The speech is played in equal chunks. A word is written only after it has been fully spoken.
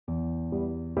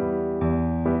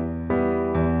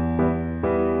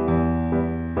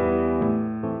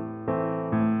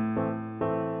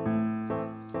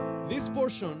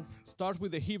portion starts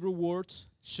with the Hebrew words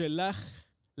Shelach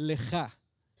Lecha.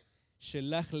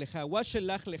 Shelach Lecha. What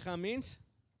Shelach Lecha means?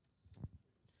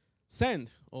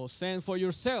 Send, or send for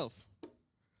yourself.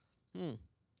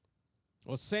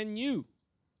 Or send you.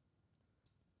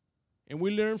 And we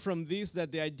learn from this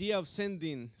that the idea of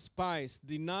sending spies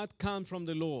did not come from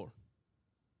the Lord.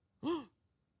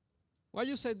 Why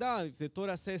you say that if the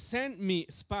Torah says, send me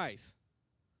spies?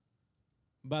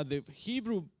 But the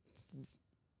Hebrew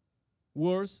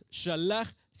words,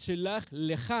 Shelach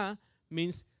Lecha,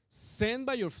 means send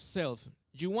by yourself.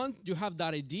 You have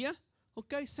that idea?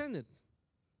 Okay, send it.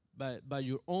 By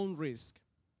your own risk.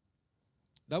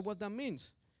 That's what that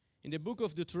means. In the book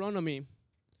of Deuteronomy,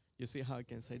 you see how I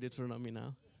can say Deuteronomy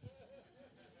now?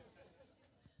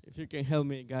 If you can help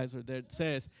me, guys, right there, it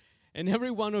says, and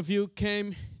every one of you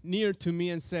came near to me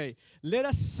and say, let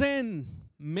us send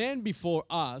men before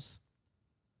us.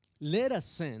 Let us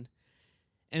send,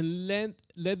 and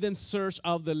let them search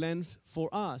out the land for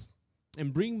us,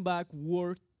 and bring back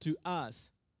word to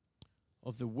us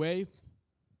of the way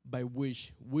by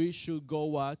which we should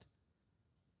go out,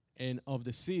 and of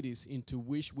the cities into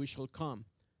which we shall come.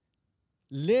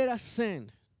 Let us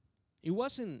send. It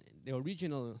wasn't the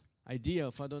original idea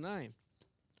of Adonai.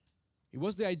 It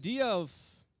was the idea of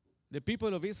the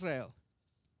people of Israel.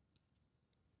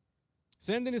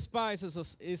 Sending spies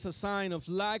is a sign of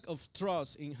lack of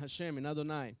trust in Hashem, in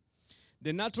Adonai.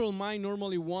 The natural mind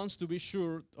normally wants to be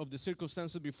sure of the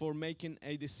circumstances before making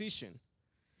a decision.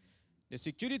 The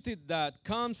security that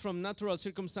comes from natural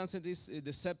circumstances is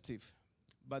deceptive.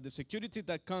 But the security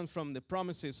that comes from the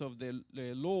promises of the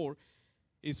Lord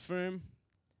is firm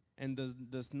and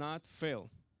does not fail.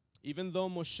 Even though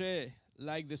Moshe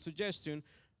liked the suggestion,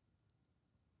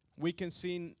 we can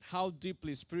see how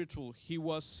deeply spiritual he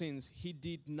was, since he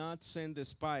did not send the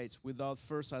spies without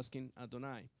first asking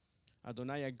Adonai.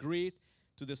 Adonai agreed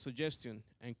to the suggestion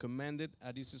and commanded,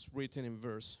 as this is written in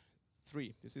verse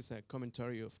 3. This is a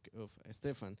commentary of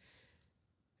Stephan.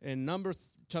 And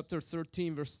Numbers chapter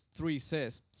 13, verse 3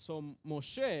 says, so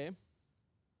Moshe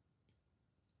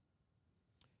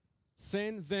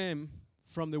sent them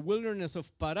from the wilderness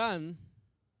of Paran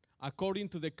according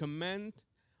to the command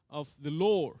of the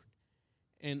Lord,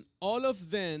 and all of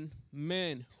them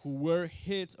men who were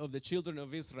heads of the children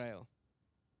of Israel.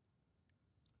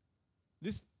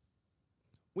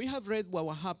 We have read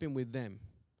what happened with them.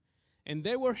 And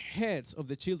they were heads of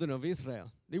the children of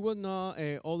Israel. They were not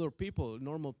other people,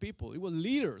 normal people. It was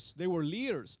leaders. They were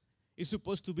leaders. It's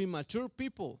supposed to be mature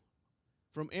people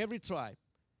from every tribe.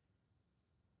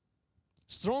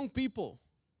 Strong people.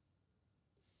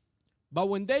 But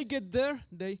when they get there,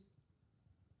 they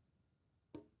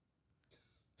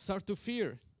start to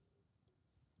fear.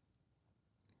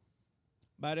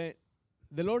 But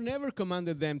the Lord never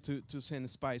commanded them to send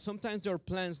spies. Sometimes there are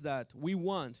plans that we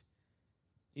want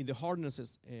in the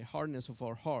hardness of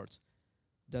our hearts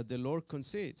that the Lord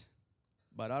concedes,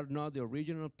 but are not the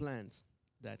original plans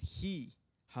that He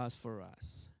has for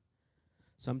us.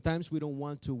 Sometimes we don't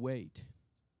want to wait.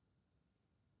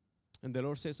 And the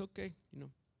Lord says, okay,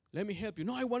 let me help you.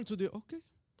 No, I want to do it. Okay,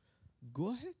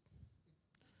 go ahead.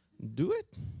 Do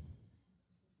it.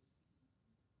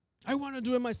 I want to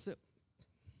do it myself.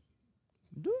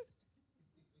 Do it.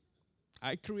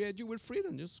 I create you with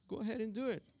freedom. Just go ahead and do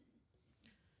it.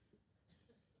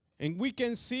 And we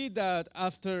can see that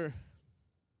after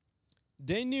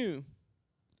they knew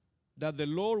that the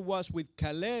Lord was with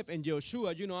Caleb and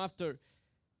Joshua, after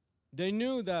they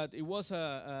knew that it was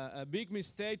a big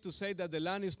mistake to say that the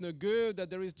land is no good,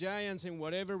 that there is giants and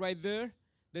whatever right there,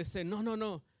 they said,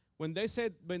 no. When they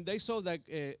saw that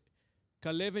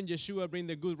Caleb and Joshua bring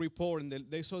the good report and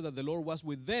they saw that the Lord was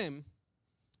with them,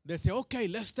 they said, okay,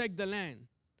 let's take the land.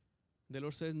 The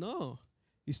Lord says, no,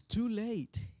 it's too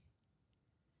late.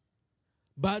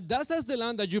 But that's the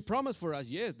land that you promised for us.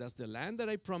 Yes, that's the land that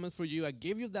I promised for you. I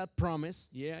gave you that promise.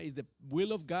 Yeah, it's the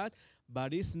will of God,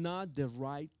 but it's not the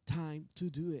right time to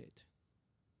do it.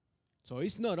 So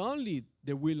it's not only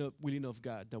the willing of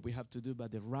God that we have to do,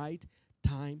 but the right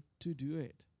time to do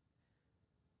it.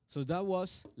 So that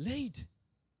was late.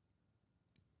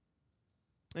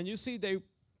 And you see, they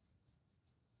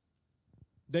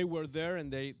were there and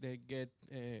they get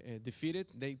defeated.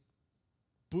 They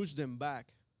push them back,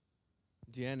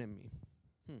 the enemy.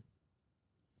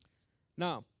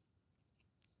 Now,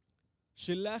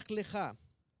 Shelach Lecha.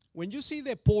 When you see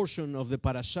the portion of the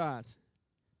parashat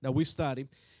that we studied,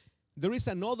 there is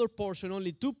another portion,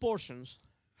 only 2 portions,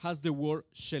 has the word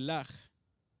Shelach.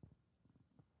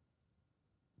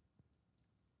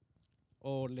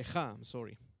 Or Lecha, I'm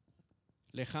sorry.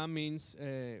 Lecha means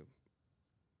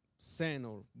send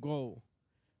or go.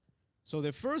 So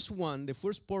the first one, the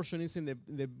first portion is in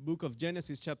the book of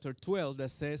Genesis chapter 12 that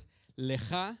says,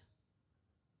 Lecha,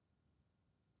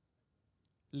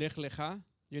 Lech Lecha.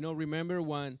 You know, remember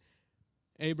when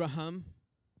Abraham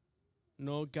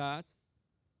know God,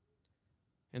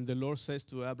 and the Lord says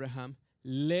to Abraham,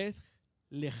 Lech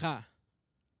Lecha.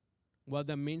 What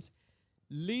that means?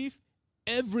 Leave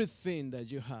everything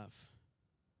that you have.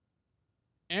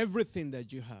 Everything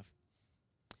that you have.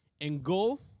 And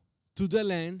go to the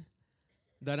land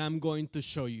that I'm going to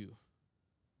show you.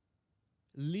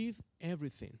 Leave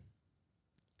everything.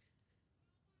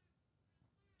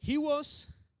 He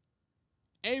was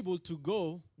able to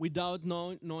go without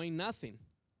knowing nothing.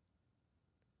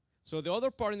 So the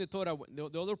other part in the Torah,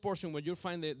 the other portion where you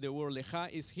find the word lecha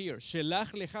is here.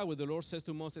 Shelach lecha, where the Lord says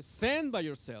to Moses, send by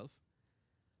yourself.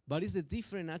 But it's a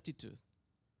different attitude.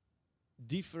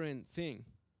 Different thing.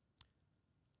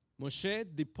 Moshe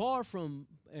depart from,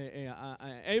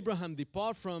 Abraham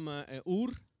depart from Ur,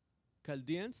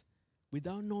 Chaldeans,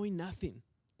 without knowing nothing.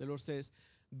 The Lord says,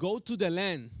 go to the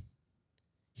land.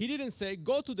 He didn't say,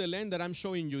 go to the land that I'm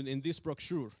showing you in this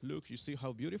brochure. Look, you see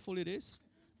how beautiful it is?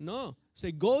 No.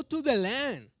 Say, go to the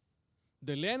land.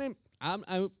 The land,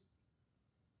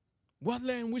 what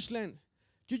land? Which land?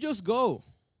 You just go.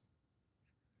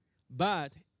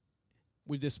 But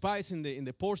with the spies in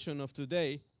the portion of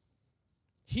today,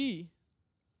 they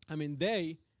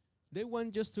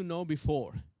want just to know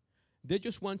before. They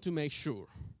just want to make sure,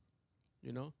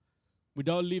 you know,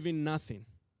 without leaving nothing,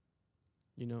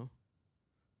 you know.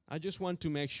 I just want to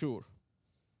make sure.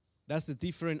 That's the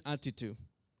different attitude.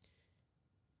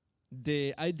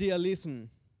 The idealism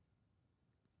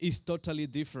is totally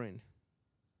different.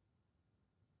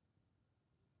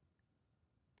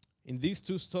 In these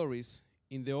two stories,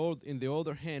 in the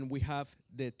other hand, we have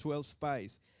the 12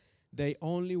 spies. They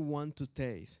only want to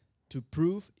taste, to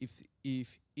prove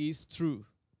if it's true,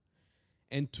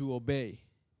 and to obey,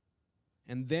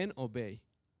 and then obey.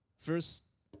 First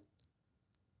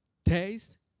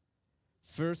taste,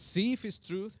 first see if it's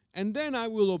truth, and then I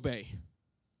will obey.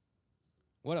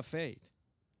 What a faith.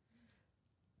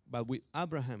 But with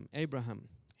Abraham,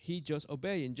 he just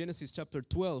obeyed. In Genesis chapter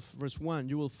 12, verse 1,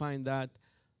 you will find that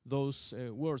those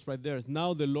words right there.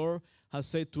 Now the Lord has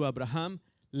said to Abraham,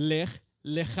 Lech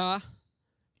lecha,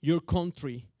 your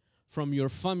country, from your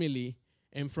family,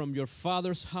 and from your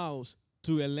father's house,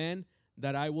 to a land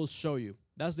that I will show you.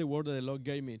 That's the word that the Lord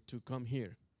gave me to come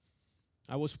here.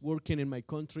 I was working in my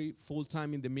country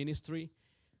full-time in the ministry,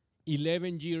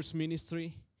 11 years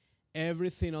ministry,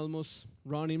 everything almost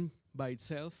running by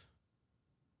itself.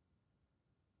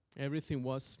 Everything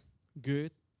was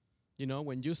good. You know,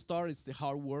 when you start, it's the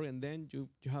hard work, and then you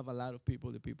have a lot of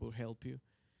people, the people help you.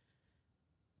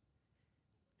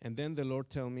 And then the Lord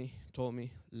told me,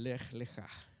 Lech lecha.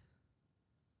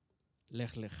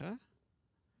 Lech lecha?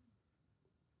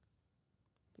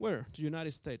 Where? The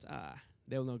United States.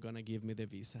 They're not going to give me the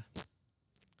visa.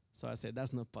 So I said,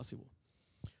 that's not possible.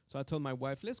 So I told my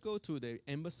wife, let's go to the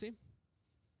embassy.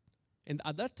 And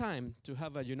at that time, to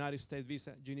have a United States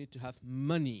visa, you need to have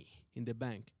money in the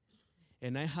bank.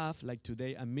 And I have, like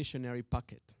today, a missionary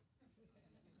pocket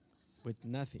with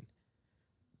nothing.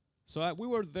 So we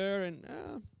were there, and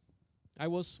I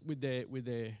was with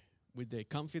the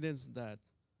confidence that,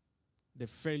 the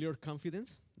failure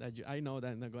confidence that I know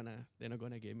that they're not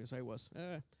gonna give me. So I was.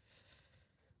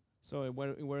 So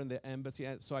we're in the embassy.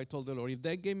 So I told the Lord, if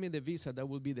they gave me the visa, that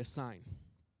will be the sign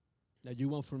that you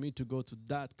want for me to go to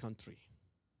that country.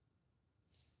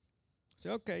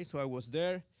 So okay. So I was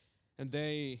there, and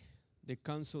the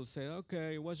consul said,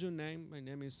 okay, what's your name? My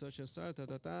name is such and such.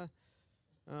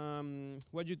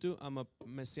 What you do? I'm a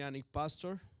Messianic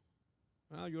pastor.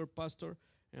 You're a pastor.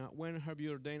 When have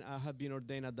you ordained? I had been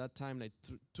ordained at that time, like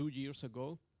 2 years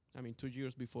ago. 2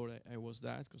 years before I was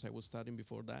that, because I was studying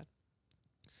before that.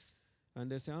 And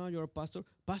they say, you're a pastor?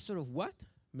 Pastor of what?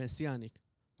 Messianic.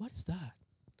 What is that?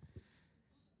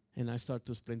 And I start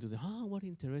to explain to them, what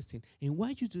interesting. And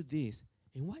why you do this?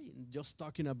 And why just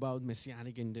talking about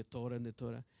Messianic and the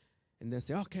Torah. And they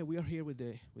say, okay, we are here with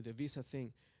the visa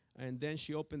thing. And then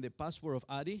she opened the passport of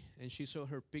Addie, and she saw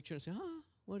her picture and said,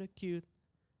 what a cute.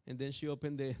 And then she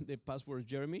opened the passport of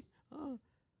Jeremy.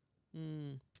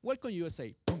 Welcome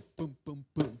USA. Boom, boom, boom,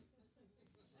 boom.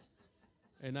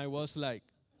 And I was like,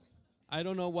 I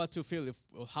don't know what to feel, if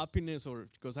happiness or,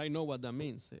 because I know what that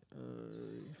means.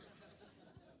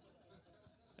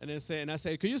 And I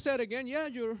said, could you say it again? Yeah,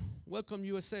 you're welcome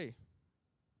USA.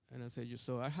 And I said,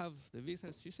 so I have the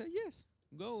visa? She said, yes,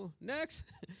 go, next.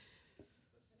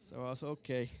 So I was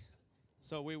okay.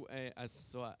 So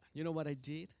you know what I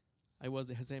did? I was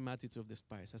the same attitude of the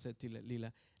spies. I said to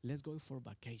Lila, let's go for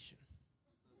vacation.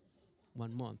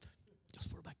 1 month, just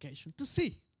for vacation, to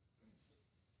see.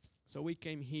 So we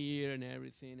came here and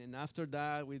everything, and after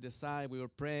that we decided, we were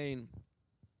praying,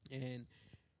 and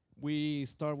we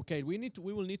start. Okay, we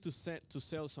will need to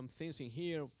sell some things in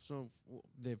here, some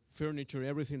the furniture,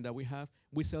 everything that we have.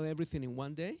 We sell everything in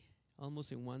 1 day,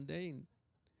 almost in 1 day. In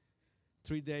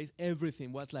 3 days,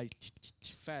 everything was like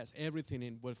fast. Everything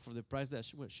in for the price that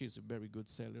she's a very good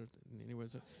seller anyway.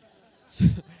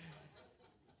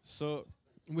 So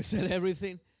we sell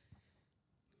everything,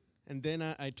 and then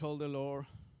I told the Lord,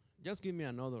 just give me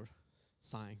another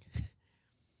sign.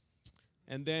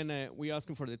 And then we asked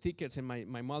him for the tickets, and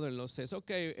my mother-in-law says,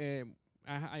 okay,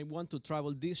 I want to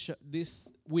travel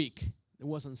this week. It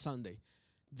was on Sunday.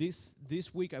 This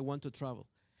week I want to travel.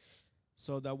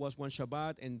 So that was one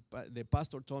Shabbat, and the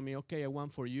pastor told me, okay, I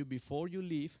want for you, before you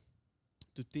leave,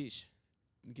 to teach,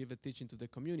 give a teaching to the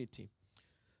community.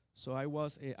 So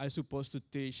I supposed to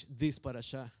teach this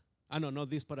parasha. No, not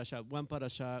this parasha, one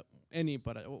parasha,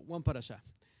 one parasha.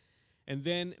 And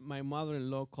then my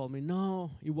mother-in-law called me,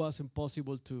 no, it was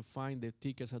impossible to find the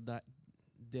tickets at that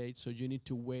date, so you need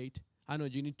to wait.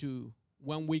 You need to,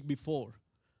 1 week before.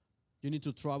 You need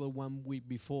to travel 1 week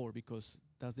before, because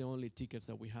that's the only tickets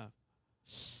that we have.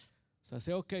 So I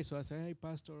said, okay. So I said, hey,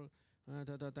 pastor.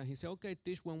 He said, okay,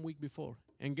 teach 1 week before.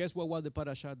 And guess what was the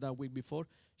parasha that week before?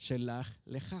 Shelach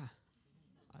lecha.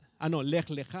 Lech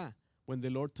lecha. When the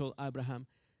Lord told Abraham,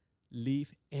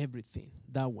 leave everything.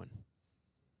 That one.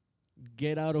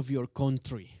 Get out of your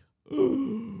country,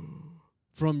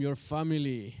 from your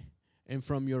family, and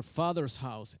from your father's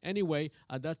house. Anyway,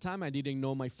 at that time, I didn't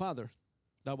know my father.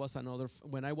 That was another.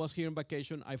 When I was here on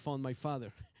vacation, I found my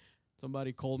father.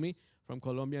 Somebody called me from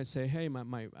Colombia and said, hey,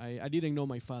 I didn't know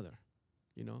my father.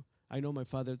 I know my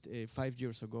father 5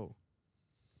 years ago.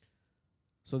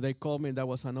 So they called me, and that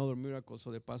was another miracle. So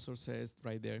the pastor says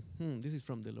right there, this is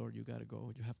from the Lord. You got to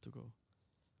go. You have to go.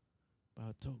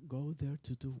 But to go there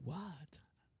to do what?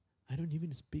 I don't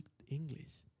even speak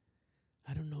English.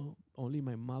 I don't know. Only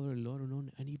my mother-in-law. I don't know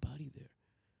anybody there.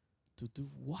 To do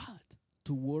what?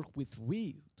 To work with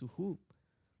to who?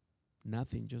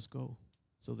 Nothing. Just go.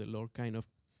 So the Lord kind of.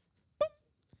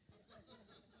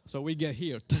 So we get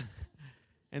here.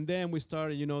 And then we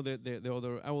started, the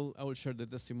other, I will share the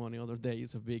testimony other day.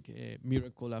 It's a big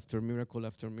miracle after miracle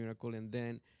after miracle. And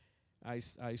then I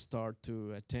start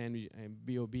to attend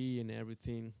B.O.B. and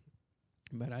everything.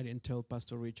 But I didn't tell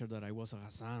Pastor Richard that I was a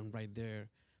Hassan right there,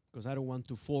 because I don't want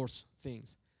to force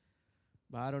things.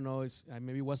 But I don't know,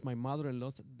 maybe it was my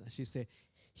mother-in-law. She said,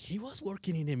 he was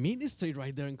working in a ministry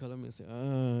right there in Colombia. I said,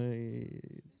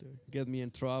 get me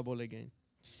in trouble again.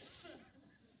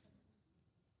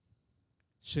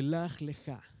 Shelach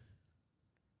lecha.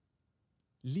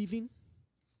 Living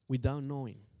without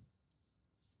knowing.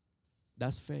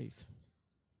 That's faith.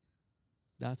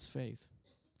 That's faith.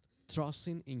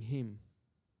 Trusting in him.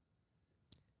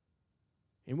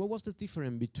 And what was the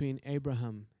difference between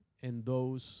Abraham and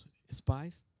those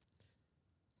spies?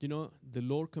 The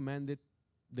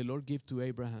Lord gave to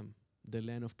Abraham the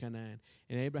land of Canaan.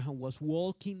 And Abraham was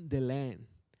walking the land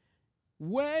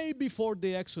way before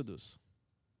the Exodus.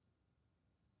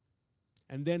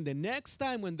 And then the next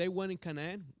time when they went in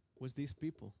Canaan was these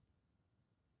people.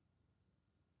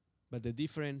 But the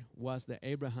difference was that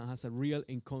Abraham has a real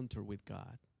encounter with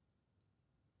God.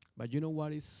 But you know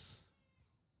what is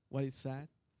sad?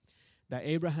 That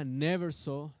Abraham never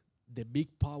saw the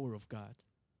big power of God.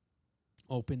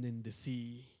 Opening the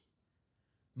sea,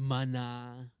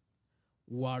 manna,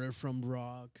 water from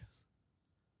rocks.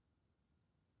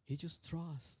 He just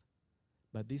trusts.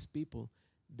 But these people,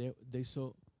 they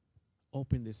saw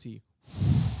open the sea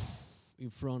in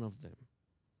front of them.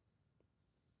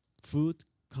 Food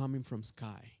coming from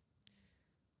sky.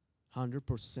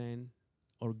 100%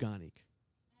 organic.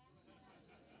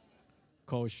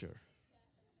 Kosher.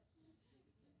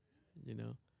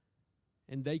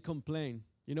 And they complain.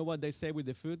 You know what they say with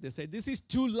the food? They say, this is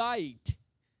too light.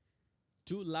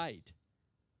 Too light.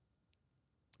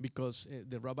 Because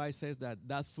the rabbi says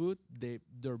that food,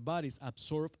 their bodies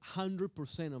absorb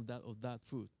 100% of that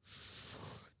food.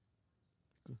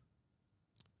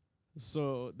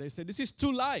 So they say, this is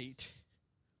too light.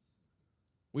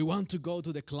 We want to go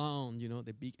to the clown,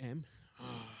 the big M.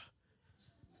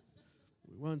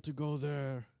 We want to go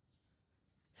there.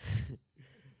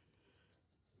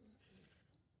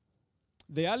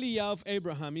 The Aliyah of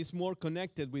Abraham is more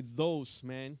connected with those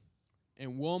men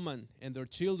and women and their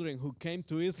children who came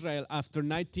to Israel after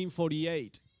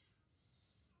 1948.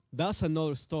 That's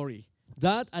another story.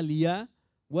 That Aliyah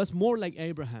was more like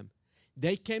Abraham.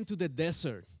 They came to the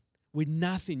desert with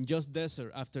nothing, just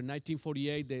desert, after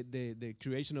 1948, the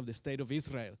creation of the state of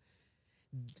Israel.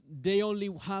 They only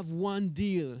have one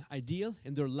ideal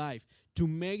in their life, to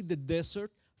make the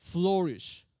desert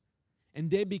flourish. And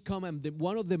they become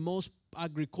one of the most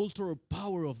agricultural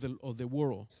power of the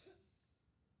world.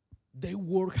 They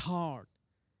work hard.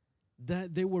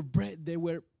 They were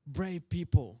brave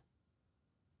people.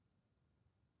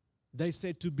 They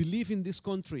said, to believe in this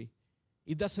country,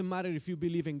 it doesn't matter if you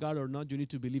believe in God or not, you need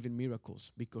to believe in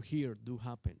miracles, because here do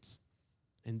happens.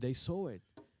 And they saw it.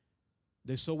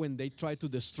 They saw when they tried to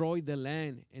destroy the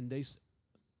land, and they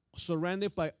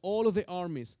surrounded by all of the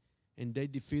armies, and they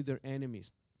defeat their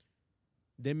enemies.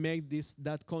 They made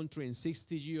that country in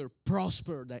 60 years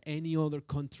prosper than any other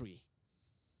country.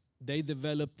 They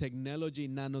developed technology,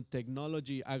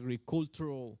 nanotechnology,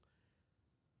 agricultural,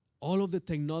 all of the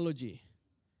technology.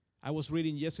 I was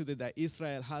reading yesterday that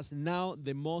Israel has now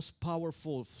the most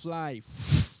powerful fly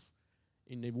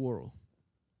in the world.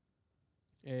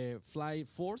 Air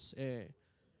Force.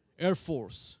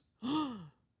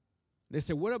 They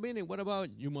say, wait a minute, what about,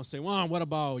 you must say, well, what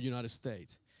about United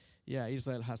States? Yeah,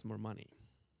 Israel has more money.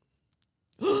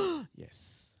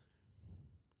 Yes.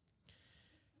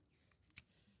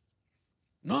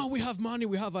 No, we have money,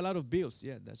 we have a lot of bills.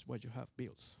 Yeah, that's what you have,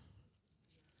 bills.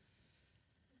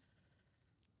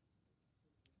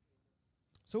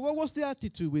 So what was the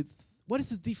attitude what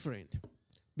is different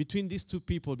between these two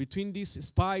people, between these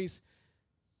spies?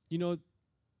 They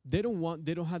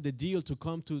don't have the deal to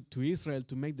come to Israel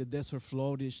to make the desert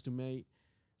flourish, to make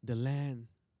the land.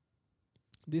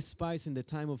 These spies in the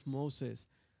time of Moses,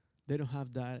 they don't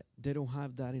have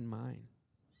that in mind.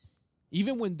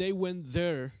 Even when they went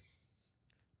there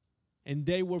and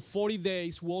they were 40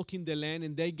 days walking the land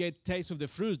and they get taste of the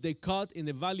fruits, they caught in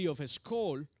the valley of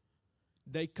Eshcol,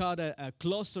 they caught a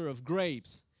cluster of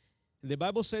grapes. And the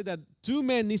Bible said that two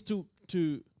men need to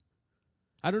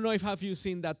I don't know if have you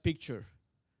seen that picture.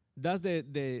 That's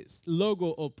the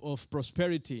logo of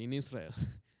prosperity in Israel.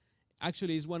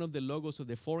 Actually, it's one of the logos of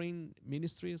the foreign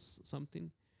ministries,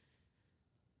 something.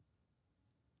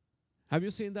 Have you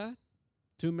seen that?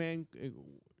 Two men,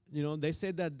 they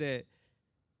said that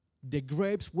the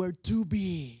grapes were too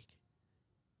big.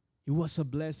 It was a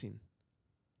blessing.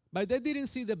 But they didn't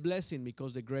see the blessing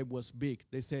because the grape was big.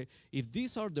 They say, if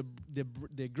these are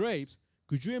the grapes,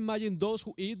 could you imagine those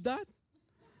who eat that?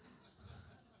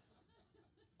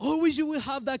 Always you will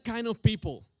have that kind of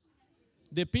people.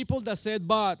 The people that said,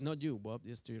 but, not you, Bob,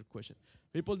 just to your question.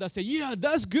 People that say, yeah,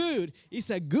 that's good. It's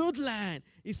a good land.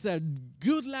 It's a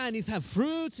good land. It has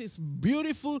fruits. It's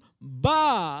beautiful.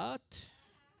 But,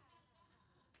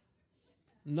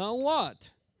 now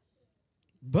what?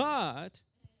 But,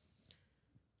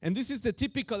 and this is the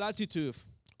typical attitude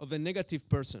of a negative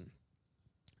person.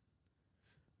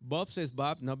 Bob says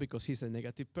Bob not because he's a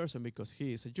negative person, because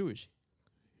he is a Jewish.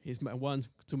 He's my one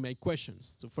to make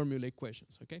questions, to formulate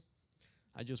questions, okay?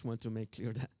 I just want to make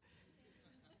clear that.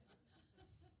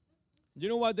 You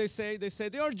know what they say? They say,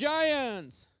 they are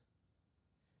giants.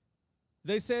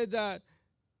 They said that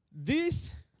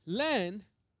this land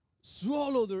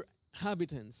swallowed their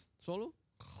inhabitants. Swallow?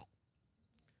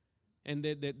 And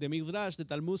the Midrash, the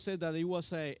Talmud said that it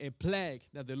was a plague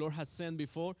that the Lord had sent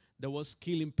before that was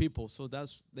killing people. So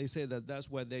they say that's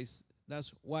why they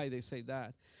say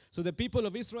that. So the people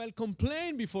of Israel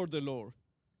complained before the Lord.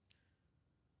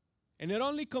 And not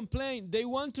only complain, they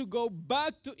want to go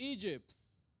back to Egypt.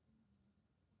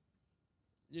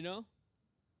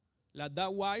 Like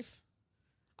that wife,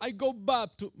 I go back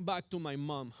to my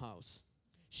mom's house.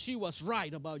 She was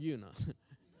right about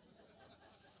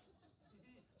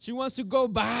She wants to go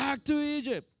back to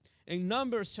Egypt. In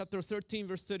Numbers chapter 13,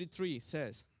 verse 33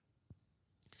 says,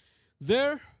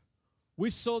 there we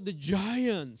saw the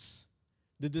giants,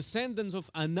 the descendants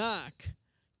of Anak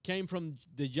came from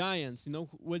the giants.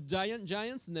 What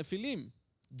giants? Nephilim,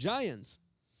 giants.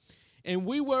 And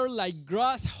we were like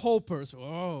grasshoppers,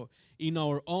 in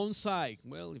our own sight.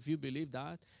 Well, if you believe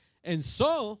that. And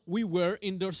so we were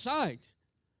in their sight.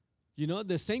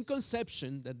 The same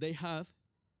conception that they have,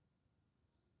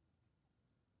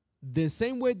 the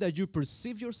same way that you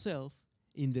perceive yourself,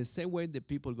 in the same way the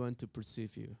people are going to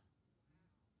perceive you.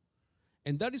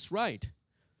 And that is right.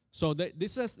 So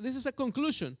this is a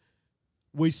conclusion.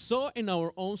 We saw in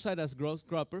our own sight as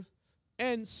grasshoppers,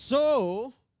 and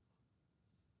so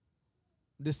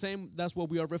the same, that's what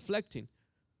we are reflecting.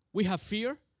 We have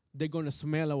fear, they're going to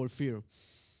smell our fear.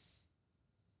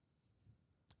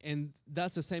 And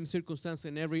that's the same circumstance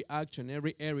in every action,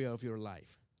 every area of your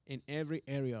life. In every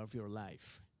area of your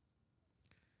life.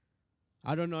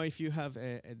 I don't know if you have,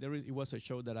 it was a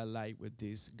show that I like with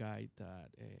this guy that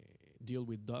deal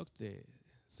with dogs,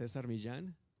 Cesar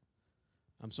Millan.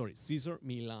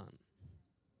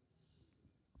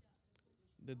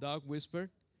 The dog whispered.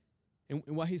 And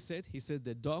what he said? He said,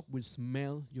 the dog will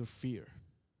smell your fear.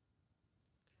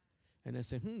 And I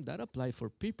said, that applies for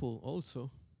people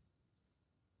also.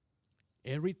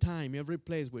 Every time, every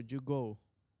place where you go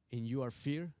and you are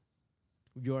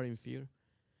in fear,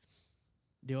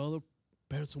 the other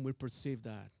person will perceive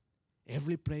that.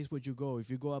 Every place where you go, if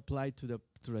you go apply to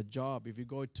a job, if you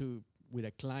go with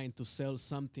a client to sell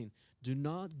something, do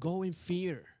not go in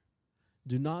fear.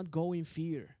 Do not go in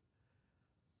fear.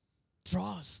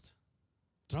 Trust.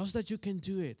 Trust that you can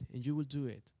do it, and you will do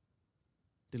it.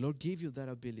 The Lord give you that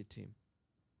ability.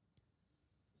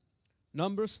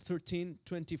 Numbers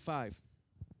 13:25.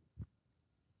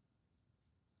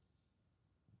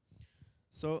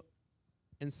 So,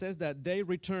 and says that they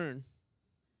return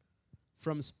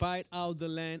from spied out the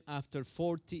land after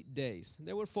 40 days.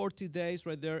 There were 40 days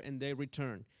right there, and they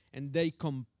returned. And they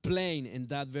complained in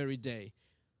that very day.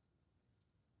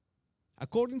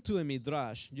 According to a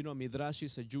Midrash, Midrash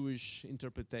is a Jewish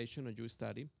interpretation, a Jewish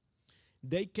study.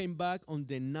 They came back on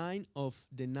the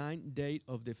 9th day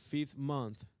of the 5th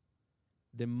month,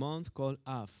 the month called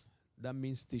Av. That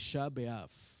means Tisha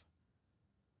B'Av.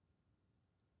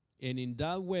 And in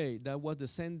that way, that was the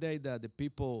same day that the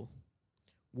people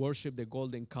worshiped the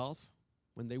golden calf,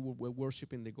 when they were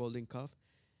worshiping the golden calf,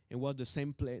 and was the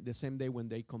same day when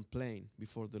they complained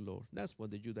before the Lord. That's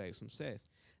what the Judaism says.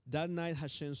 That night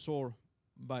Hashem swore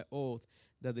by oath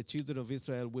that the children of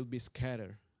Israel will be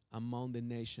scattered among the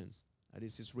nations.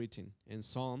 This is written in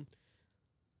Psalm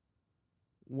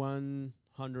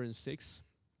 106.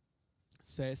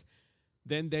 Says,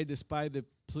 then they despised the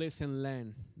pleasant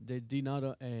land. They did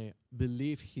not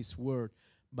believe his word,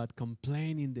 but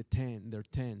complained in their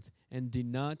tents, and did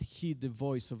not heed the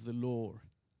voice of the Lord.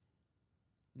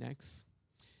 Next.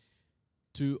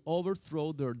 To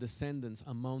overthrow their descendants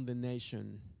among the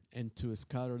nation, and to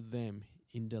scatter them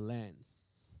in the lands.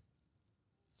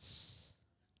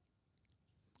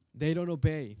 They don't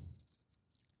obey.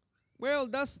 Well,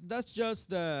 that's just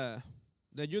the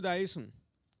Judaism.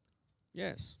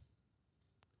 Yes.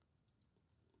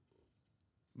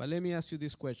 But let me ask you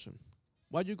this question.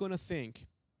 What are you going to think?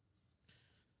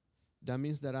 That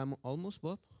means that I'm almost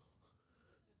Bob?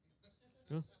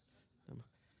 No?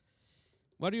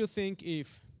 What do you think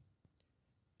if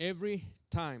every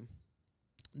time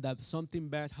that something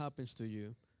bad happens to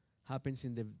you, happens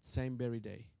in the same very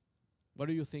day? What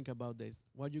do you think about this?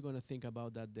 What are you going to think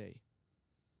about that day?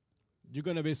 You're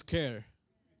going to be scared.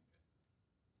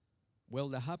 Well,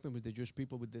 that happened with the Jewish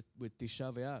people with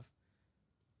Tisha B'Av.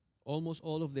 Almost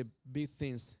all of the big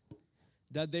things.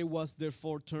 That day was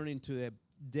therefore turned into a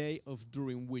day of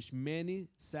during which many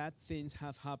sad things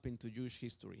have happened to Jewish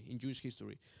history. In Jewish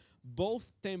history,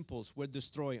 both temples were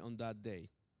destroyed on that day.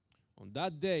 On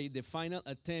that day, the final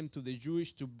attempt to the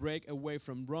Jewish to break away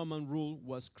from Roman rule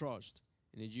was crushed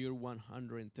in the year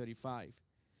 135.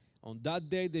 On that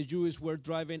day, the Jews were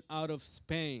driven out of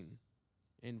Spain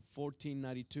in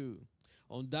 1492.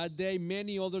 On that day,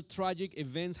 many other tragic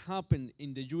events happened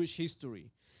in the Jewish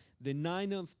history. The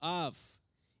 9th of Av,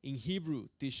 in Hebrew,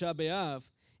 Tisha B'Av,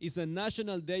 is a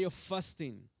national day of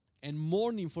fasting and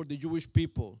mourning for the Jewish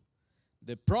people.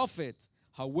 The prophet,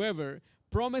 however,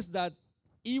 promised that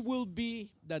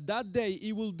that day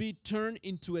it will be turned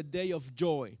into a day of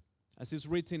joy, as is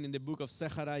written in the book of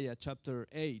Zechariah, chapter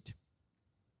 8.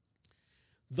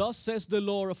 Thus says the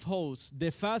Lord of hosts, the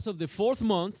fast of the 4th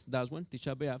month, that's one,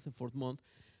 Tisha B'Av, the 4th month,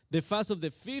 the fast of the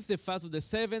 5th, the fast of the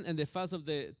 7th, and the fast of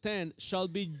the 10th shall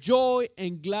be joy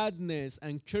and gladness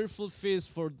and cheerful feast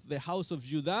for the house of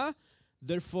Judah.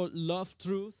 Therefore, love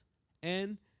truth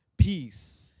and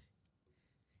peace.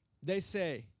 They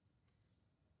say,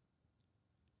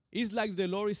 it's like the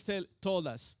Lord told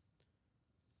us.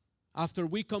 After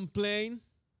we complain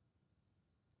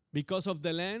because of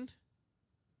the land,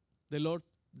 the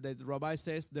rabbi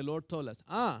says, the Lord told us,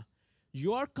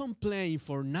 you are complaining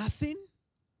for nothing?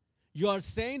 You are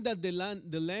saying that the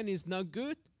land is not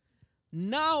good?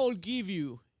 Now I'll give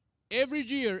you every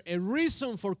year a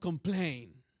reason for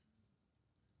complaint.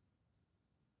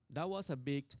 That was a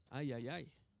big ay.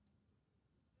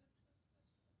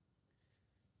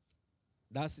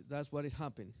 That's what is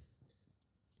happening.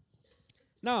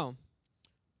 Now,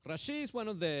 Rashi is one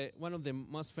of the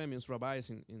most famous rabbis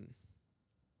in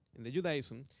the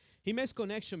Judaism. He makes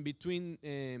connection between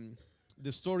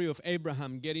the story of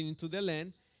Abraham getting into the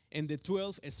land and the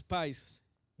 12 spies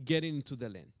getting into the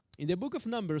land. In the book of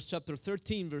Numbers, chapter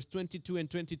 13, verse 22 and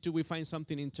 22, we find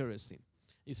something interesting.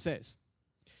 It says,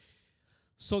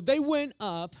 so they went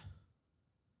up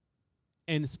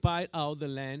and spied out the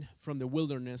land from the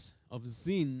wilderness of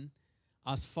Zin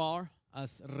as far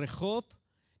as Rehob,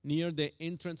 near the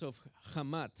entrance of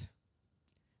Hamat.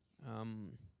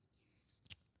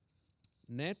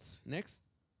 Next.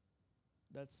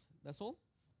 That's all?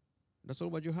 That's all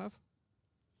what you have?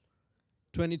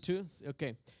 22?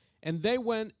 Okay. And they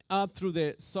went up through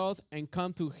the south and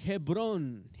come to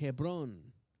Hebron.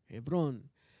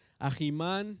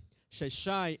 Ahiman,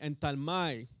 Sheshai, and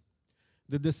Talmai.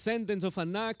 The descendants of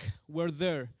Anak were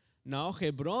there. Now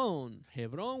Hebron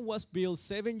was built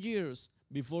 7 years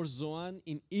before Zoan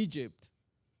in Egypt.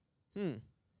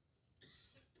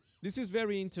 This is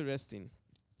very interesting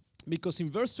because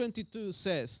in verse 22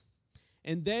 says,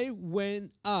 and they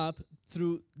went up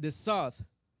through the south.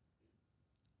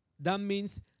 That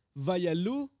means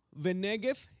Vayalu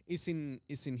Venegev is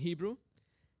in Hebrew.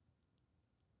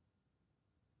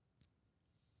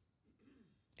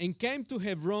 And came to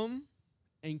Hebron,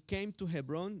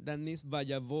 that means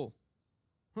Vayavo.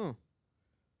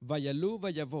 Vayalu,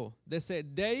 Vayavo. They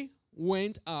said they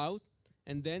went out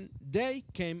and then they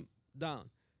came down.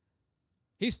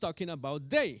 He's talking about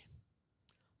they.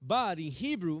 But in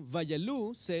Hebrew,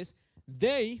 Vayalu says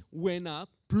they went up,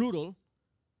 plural.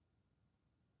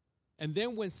 And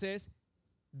then when it says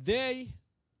they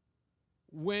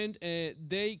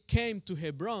came to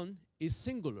Hebron, is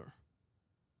singular.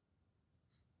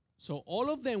 So all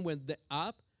of them went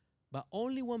up, but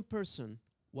only one person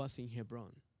was in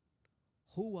Hebron.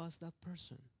 Who was that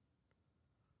person?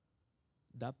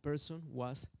 That person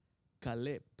was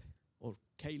Caleb, or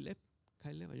Caleb. I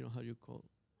don't know how you call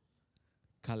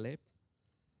it. Caleb.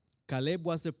 Caleb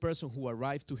was the person who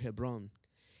arrived to Hebron.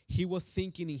 He was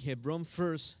thinking in Hebron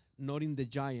first, not in the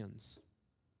giants.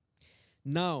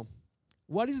 Now,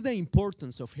 what is the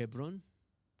importance of Hebron?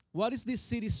 What is this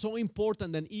city so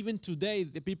important that even today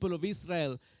the people of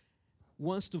Israel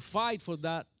wants to fight for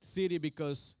that city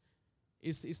because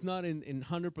it's not in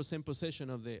 100% possession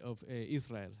of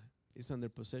Israel. It's under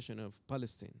possession of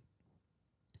Palestine.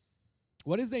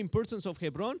 What is the importance of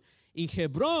Hebron? In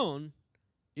Hebron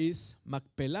is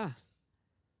Machpelah,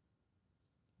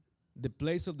 the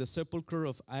place of the sepulchre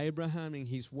of Abraham and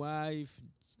his wife,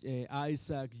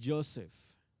 Isaac, Joseph.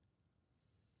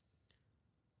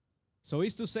 So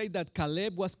it's to say that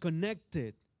Caleb was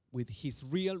connected with his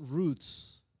real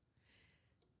roots.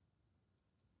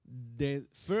 The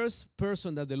first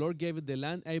person that the Lord gave the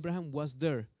land, Abraham, was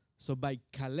there. So by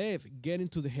Caleb getting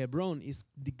to the Hebron is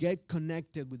to get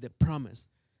connected with the promise.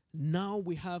 Now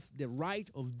we have the right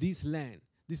of this land.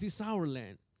 This is our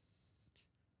land.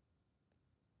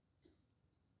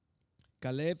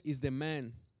 Caleb is the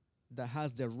man that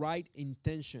has the right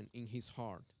intention in his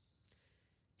heart.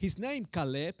 His name,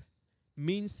 Caleb,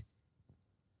 means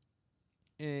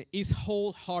is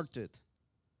wholehearted.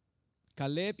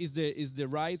 Caleb is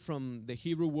derived from the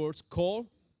Hebrew words kol,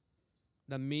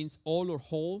 that means all or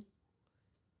whole,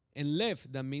 and lev,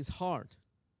 that means heart.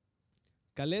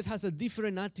 Caleb has a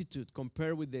different attitude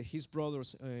compared with his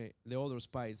brothers, the other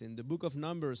spies. In the book of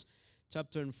Numbers,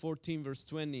 chapter 14, verse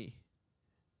 20,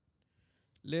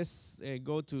 let's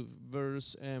go to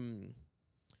verse, it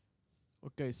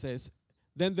says,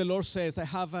 then the Lord says, I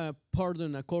have a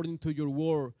pardon according to your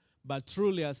word, but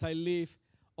truly as I live,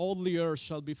 all the earth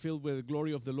shall be filled with the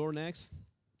glory of the Lord. Next.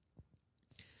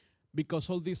 Because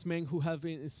all these men who have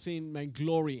seen my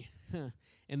glory,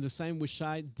 and the sign which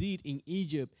I did in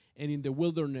Egypt and in the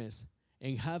wilderness,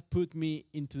 and have put me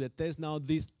into the test now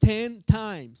these 10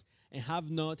 times, and have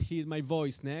not heeded my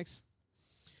voice. Next.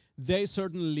 They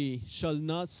certainly shall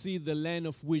not see the land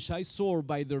of which I swore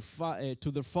by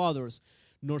to their fathers,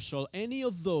 nor shall any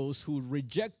of those who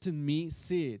rejected me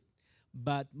see it,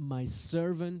 but my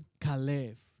servant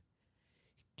Caleb,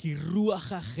 ki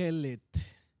ruach hachelet,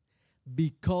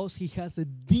 because he has a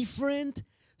different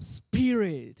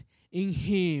spirit in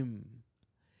him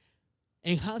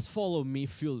and has followed me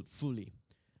fully.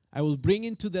 I will bring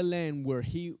him to the land where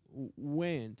he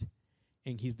went,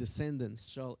 and his descendants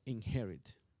shall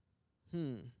inherit.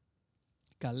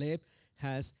 Caleb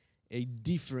has a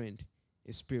different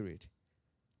spirit.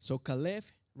 So Caleb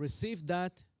received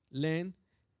that land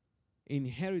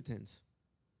inheritance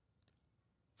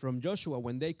from Joshua.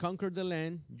 When they conquered the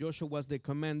land, Joshua was the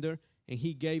commander, and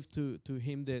he gave to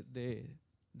him the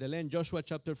land. Joshua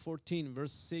chapter 14,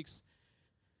 verse 6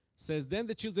 says, then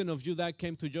the children of Judah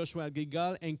came to Joshua at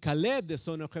Gilgal, and Caleb, the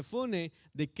son of Jephunneh,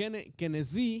 the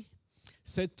Kenizi,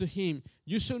 said to him,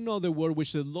 you shall know the word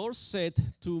which the Lord said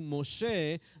to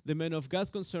Moshe, the man of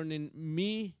God, concerning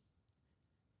me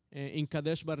in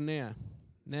Kadesh Barnea.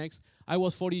 Next. I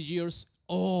was 40 years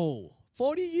old.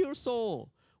 40 years old.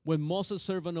 When Moses,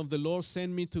 servant of the Lord,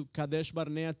 sent me to Kadesh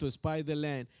Barnea to spy the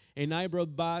land. And I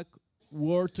brought back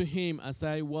word to him as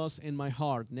I was in my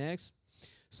heart. Next.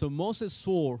 So Moses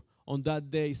swore on that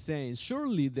day, saying,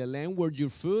 surely the land where your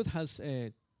foot has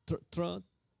trod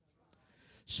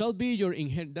shall be your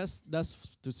inheritance.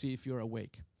 That's to see if you're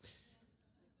awake.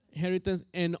 Inheritance,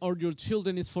 and or your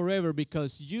children is forever,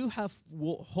 because you have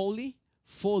wholly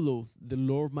followed the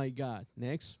Lord my God.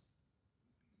 Next.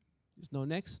 There's no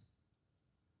next.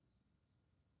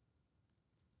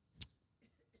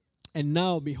 And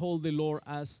now, behold, the Lord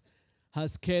has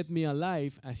kept me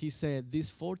alive, as he said, these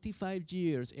 45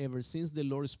 years, ever since the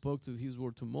Lord spoke to his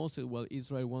word to Moses while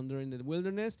Israel wandered in the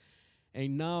wilderness.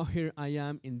 And now here I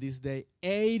am in this day,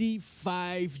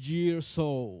 85 years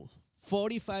old.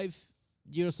 45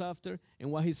 years after.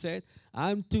 And what he said?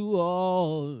 I'm too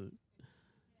old.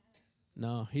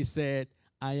 No, he said,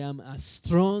 I am as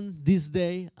strong this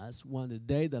day as on the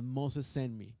day that Moses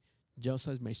sent me, just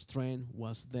as my strength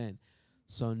was then.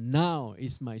 So now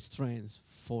is my strength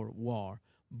for war,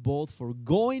 both for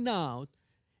going out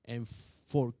and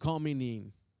for coming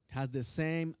in. Has the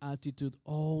same attitude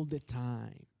all the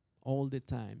time, all the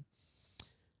time.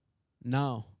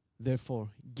 Now, therefore,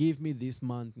 give me this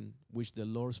mountain which the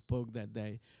Lord spoke that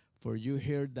day. For you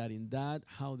heard that in that,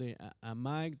 how the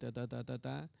Amalek,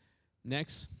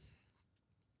 Next.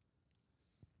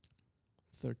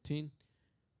 13.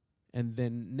 And the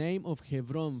name of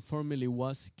Hebron formerly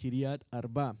was Kiriat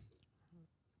Arba.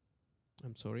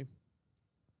 I'm sorry.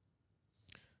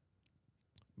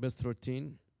 Verse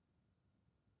 13.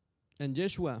 And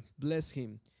Joshua blessed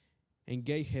him and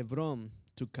gave Hebron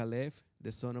to Caleb,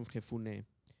 the son of Jephunneh,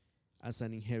 as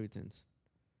an inheritance.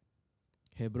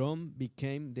 Hebron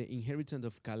became the inheritance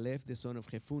of Caleb, the son of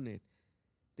Jephunneh,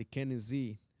 the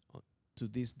Kenizzite, to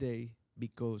this day,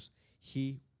 because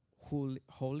he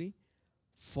wholly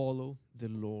follow the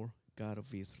Lord God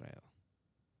of Israel.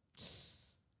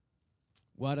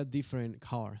 What a different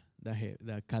heart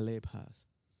that Caleb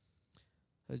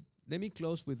has. Let me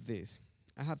close with this.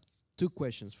 I have two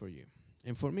questions for you,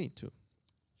 and for me too.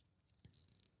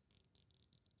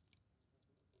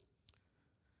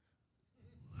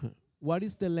 What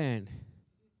is the land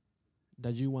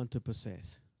that you want to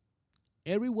possess?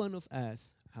 Every one of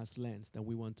us has lands that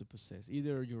we want to possess,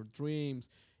 either your dreams,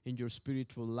 in your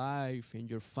spiritual life, in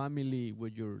your family,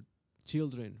 with your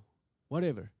children,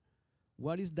 whatever.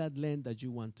 What is that land that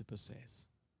you want to possess?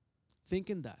 Think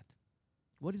in that.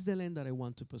 What is the land that I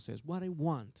want to possess? What I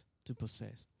want to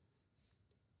possess?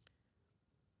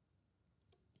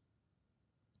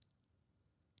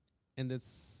 And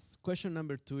that's question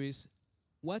number 2 is,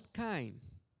 what kind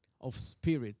of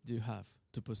spirit do you have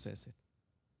to possess it?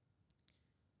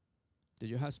 Do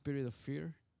you have spirit of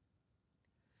fear?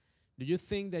 Do you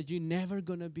think that you're never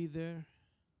going to be there?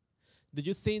 Do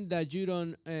you think that you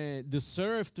don't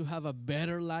deserve to have a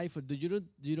better life? Or do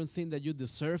you don't think that you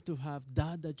deserve to have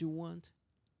that you want?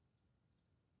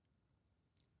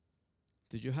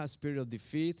 Do you have spirit of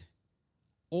defeat?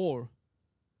 Or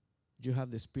do you have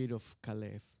the spirit of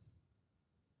Caleb?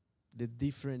 The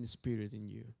different spirit in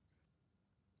you.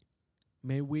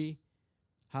 May we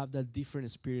have that different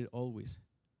spirit always.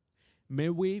 May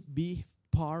we be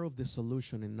part of the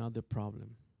solution and not the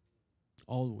problem.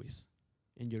 Always.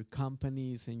 In your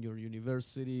companies, in your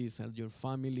universities, and your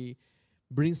family.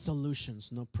 Bring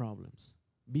solutions, not problems.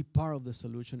 Be part of the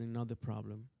solution and not the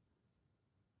problem.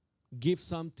 Give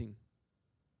something.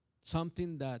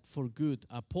 Something that for good.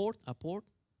 Aportar.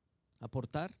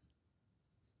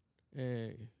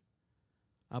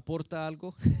 Aporta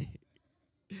algo.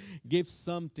 Give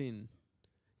something.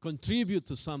 Contribute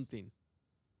to something.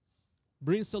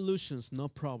 Bring solutions, no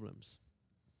problems.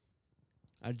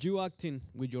 Are you acting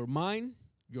with your mind,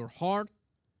 your heart,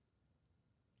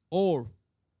 or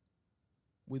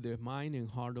with the mind and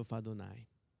heart of Adonai?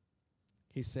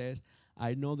 He says,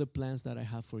 I know the plans that I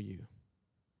have for you.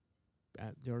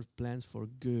 They are plans for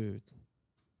good.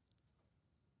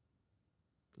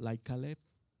 Like Caleb,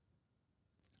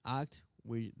 act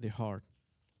with the heart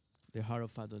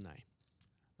of Adonai.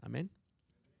 Amen?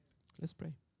 Let's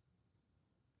pray.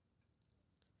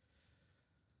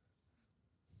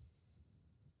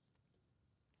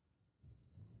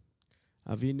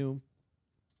 Avinu,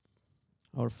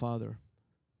 our Father,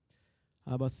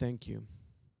 Abba, thank you.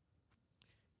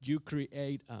 You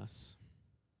create us.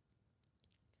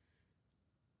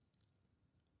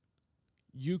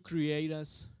 You create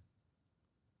us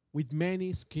with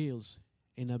many skills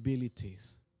and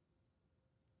abilities.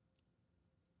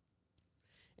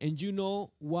 And you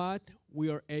know what we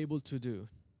are able to do.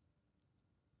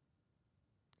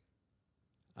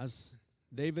 As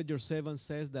David, your servant,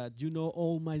 says that you know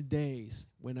all my days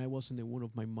when I was in the womb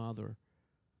of my mother,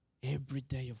 every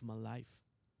day of my life.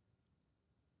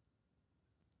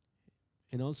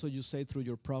 And also you say through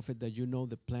your prophet that you know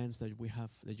the plans that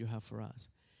you have for us,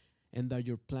 and that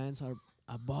your plans are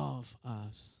above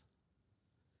us.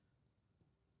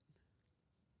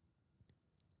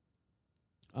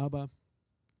 Abba,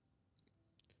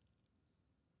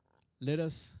 let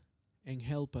us and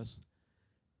help us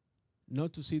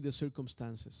not to see the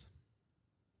circumstances,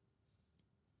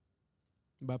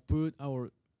 but put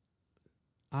our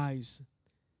eyes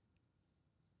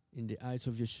in the eyes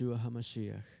of Yeshua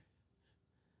HaMashiach,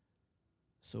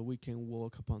 so we can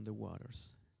walk upon the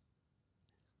waters.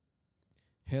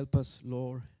 Help us,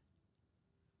 Lord,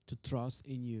 to trust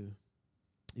in you.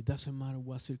 It doesn't matter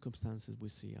what circumstances we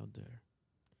see out there.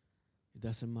 It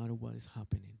doesn't matter what is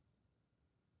happening.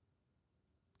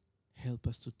 Help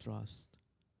us to trust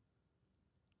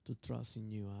in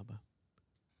you, Abba.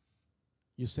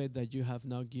 You said that you have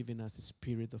not given us a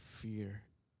spirit of fear,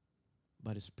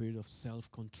 but a spirit of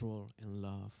self-control and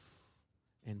love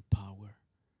and power.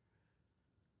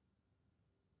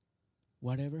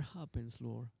 Whatever happens,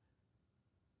 Lord,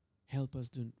 help us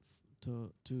to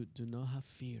not have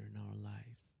fear in our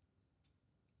lives,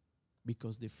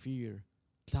 because the fear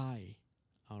tie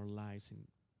our lives and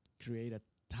create a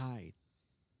tide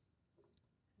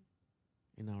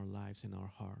in our lives, in our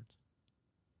hearts.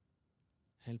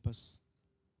 Help us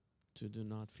to do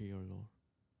not fear, Lord.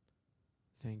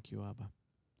 Thank you, Abba.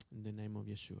 In the name of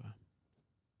Yeshua.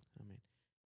 Amen.